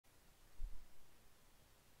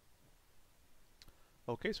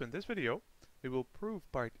Okay, so in this video, we will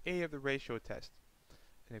prove part A of the ratio test.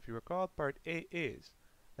 And if you recall, part A is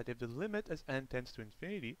that if the limit as n tends to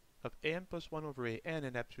infinity of an plus 1 over an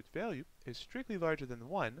in absolute value is strictly larger than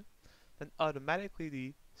 1, then automatically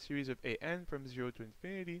the series of an from 0 to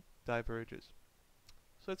infinity diverges.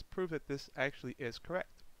 So let's prove that this actually is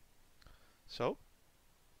correct. So,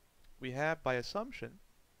 we have by assumption,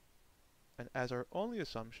 and as our only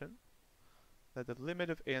assumption, that the limit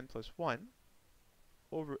of an plus 1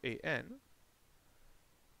 over an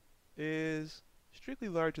is strictly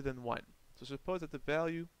larger than 1. So suppose that the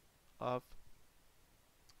value of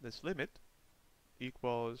this limit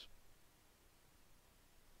equals,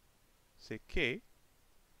 say, k,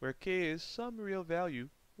 where k is some real value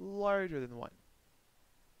larger than 1.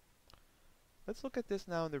 Let's look at this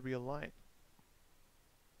now in the real line.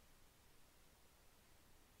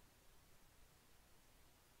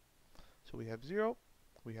 So we have 0,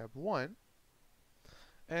 we have 1,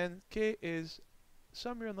 and k is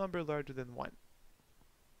some real number larger than 1.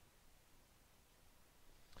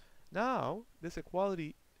 Now, this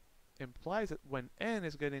equality implies that when n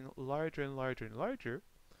is getting larger and larger and larger,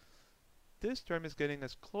 this term is getting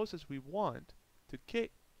as close as we want to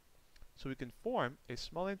k. So we can form a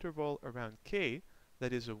small interval around k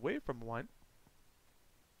that is away from 1.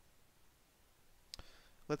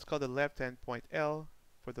 Let's call the left endpoint L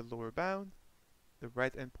for the lower bound, the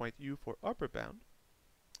right endpoint U for upper bound.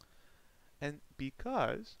 And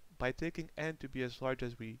because by taking n to be as large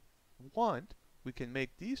as we want, we can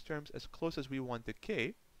make these terms as close as we want to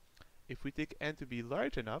k. If we take n to be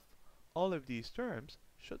large enough, all of these terms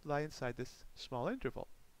should lie inside this small interval.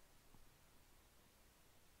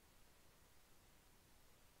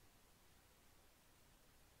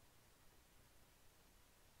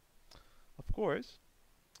 Of course,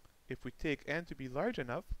 if we take n to be large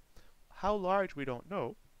enough, how large we don't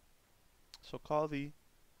know, so call the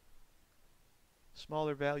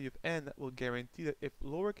smaller value of n that will guarantee that if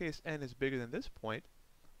lowercase n is bigger than this point,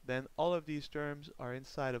 then all of these terms are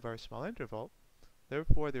inside of our small interval,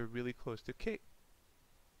 therefore they're really close to k.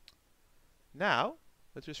 Now,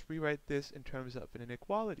 let's just rewrite this in terms of an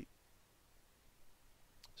inequality.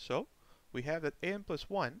 So, we have that an plus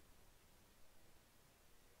 1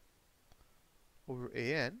 over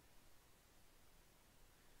an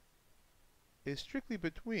is strictly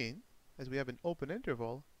between, as we have an open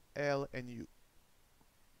interval, L and U.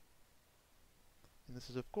 And this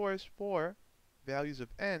is of course for values of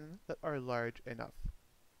n that are large enough.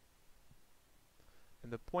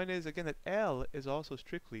 And the point is again that L is also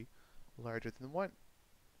strictly larger than 1.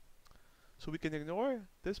 So we can ignore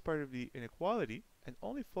this part of the inequality and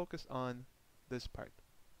only focus on this part.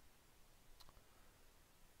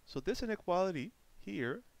 So this inequality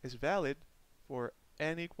here is valid for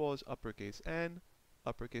n equals uppercase n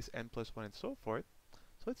plus 1, and so forth.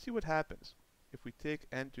 So let's see what happens if we take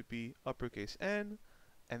n to be uppercase n,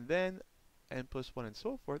 and then n plus 1 and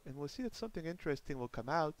so forth, and we'll see that something interesting will come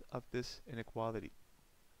out of this inequality.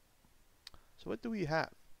 So what do we have?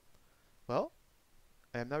 Well,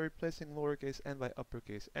 I am now replacing lowercase n by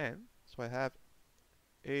uppercase n, so I have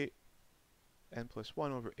a n plus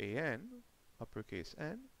 1 over an, uppercase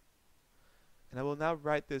n, and I will now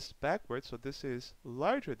write this backwards, so this is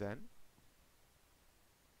larger than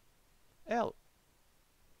L.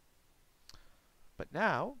 But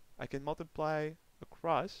now, I can multiply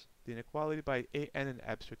across the inequality by an in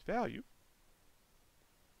absolute value,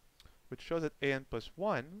 which shows that an plus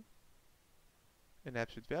 1 in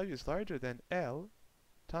absolute value is larger than L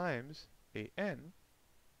times an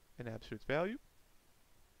in absolute value.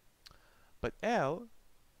 But L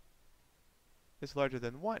is larger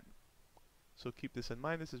than 1. So keep this in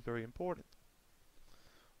mind, this is very important.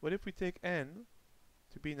 What if we take n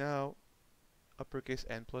to be now uppercase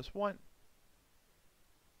n plus 1?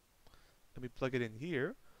 And we plug it in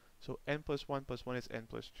here. So n plus 1 is n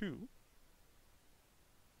plus 2.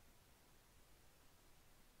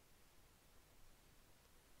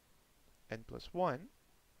 N plus 1.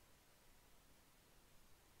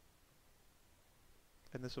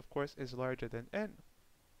 And this of course is larger than n.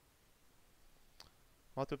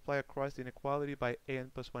 Multiply across the inequality by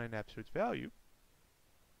an plus 1 in absolute value.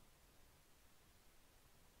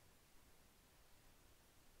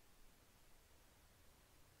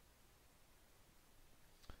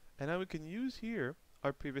 And now we can use here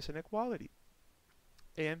our previous inequality.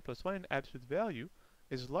 An plus 1 in absolute value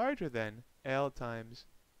is larger than L times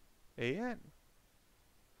an.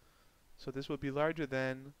 So this will be larger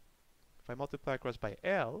than, if I multiply across by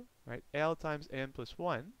L, right, L times an plus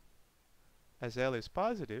 1, as L is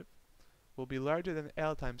positive, will be larger than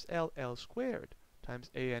L times L squared,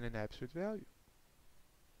 times an in absolute value.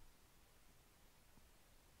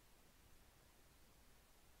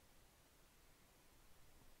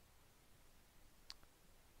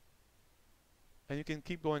 And you can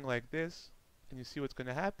keep going like this, and you see what's going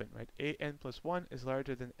to happen, right? an plus 1 is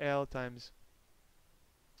larger than L times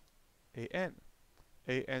an.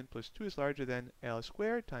 An plus 2 is larger than L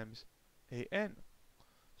squared times an.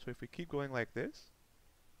 So if we keep going like this,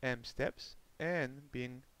 m steps, n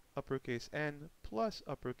being uppercase N plus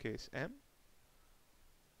uppercase m,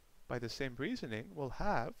 by the same reasoning, we'll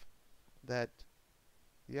have that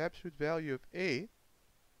the absolute value of a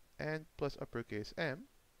n plus uppercase m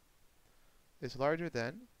is larger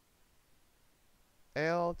than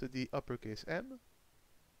L to the uppercase m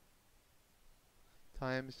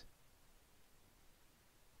times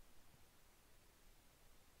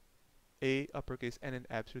a uppercase n in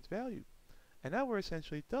absolute value. And now we're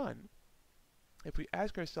essentially done if we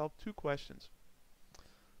ask ourselves two questions.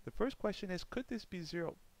 The first question is, could this be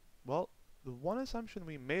 0? Well, the one assumption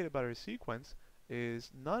we made about our sequence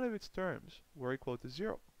is none of its terms were equal to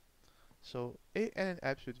 0. So an in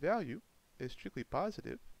absolute value is strictly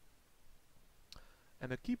positive.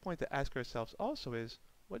 And the key point to ask ourselves also is,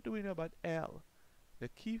 what do we know about L? The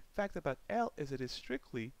key fact about L is it is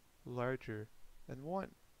strictly larger than 1.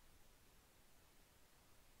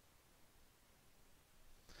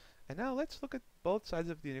 And now let's look at both sides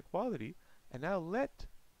of the inequality, and now let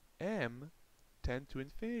m tend to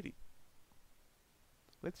infinity.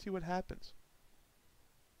 Let's see what happens.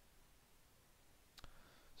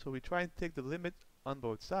 So we try and take the limit on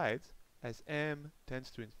both sides. As m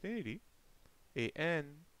tends to infinity, an,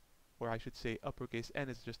 or I should say uppercase n,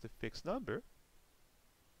 is just a fixed number.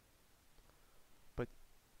 But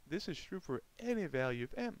this is true for any value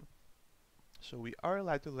of m. So we are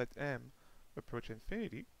allowed to let m approach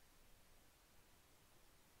infinity.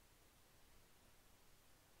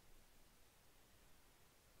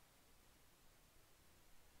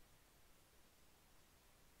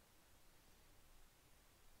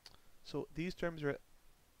 So these terms are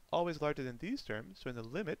always larger than these terms, so in the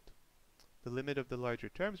limit of the larger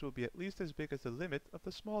terms will be at least as big as the limit of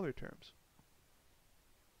the smaller terms.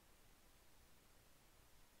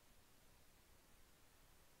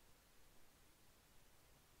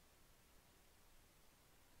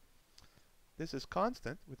 This is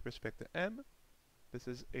constant with respect to m. This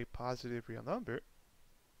is a positive real number.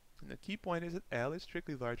 And the key point is that L is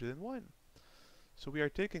strictly larger than 1. So we are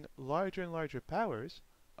taking larger and larger powers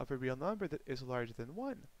of a real number that is larger than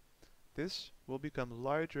 1. This will become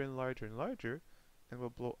larger and larger and larger, and will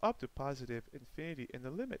blow up to positive infinity in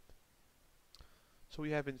the limit. So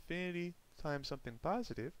we have infinity times something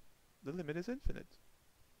positive. The limit is infinite.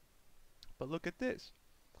 But look at this.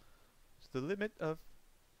 So the limit of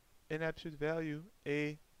an absolute value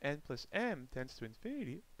a n plus m tends to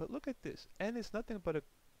infinity, but look at this. N is nothing but a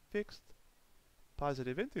fixed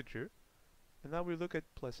positive integer, and now we look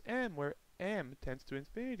at plus m, where m tends to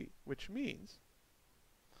infinity, which means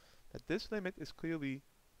that this limit is clearly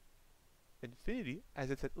infinity, as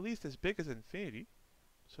it's at least as big as infinity,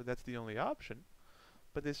 so that's the only option.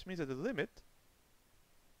 But this means that the limit,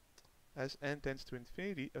 as n tends to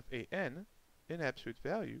infinity, of an in absolute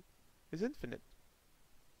value is infinite.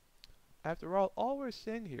 After all we're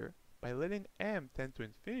saying here, by letting m tend to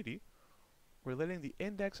infinity, we're letting the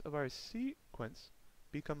index of our sequence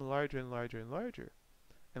become larger and larger and larger.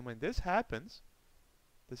 And when this happens,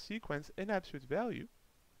 the sequence in absolute value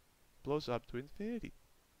blows up to infinity.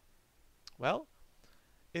 Well,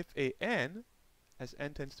 if an, as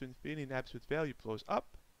n tends to infinity in absolute value, blows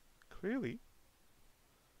up, clearly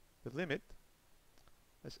the limit,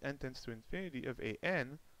 as n tends to infinity, of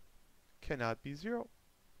an cannot be 0.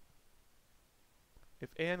 If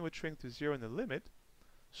an would shrink to 0 in the limit,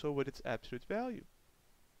 so would its absolute value.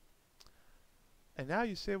 And now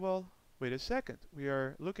you say, well, wait a second, we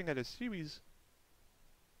are looking at a series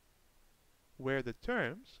where the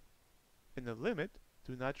terms in the limit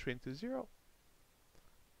do not shrink to 0.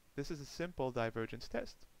 This is a simple divergence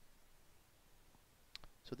test.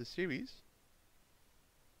 So the series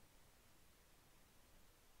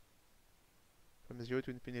from 0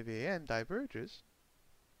 to infinity of an diverges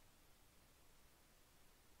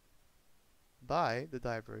by the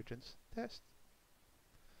divergence test.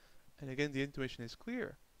 And again, the intuition is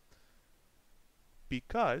clear.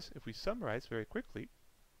 Because, if we summarize very quickly,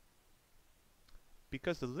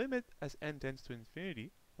 because the limit as n tends to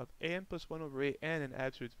infinity of an plus 1 over an in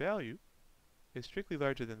absolute value is strictly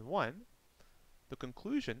larger than 1, the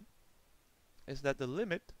conclusion is that the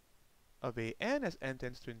limit of an as n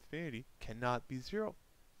tends to infinity cannot be 0.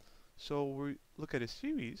 So we look at a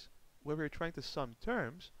series where we're trying to sum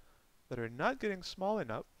terms that are not getting small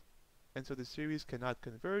enough, and so the series cannot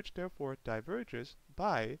converge, therefore it diverges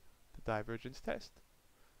by the divergence test.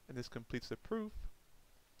 And this completes the proof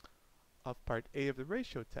of part A of the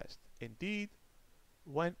ratio test. Indeed,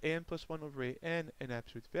 when an plus 1 over an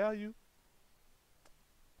absolute value,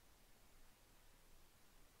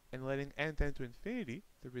 and letting n tend to infinity,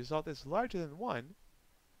 the result is larger than 1,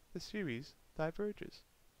 the series diverges.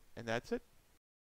 And that's it.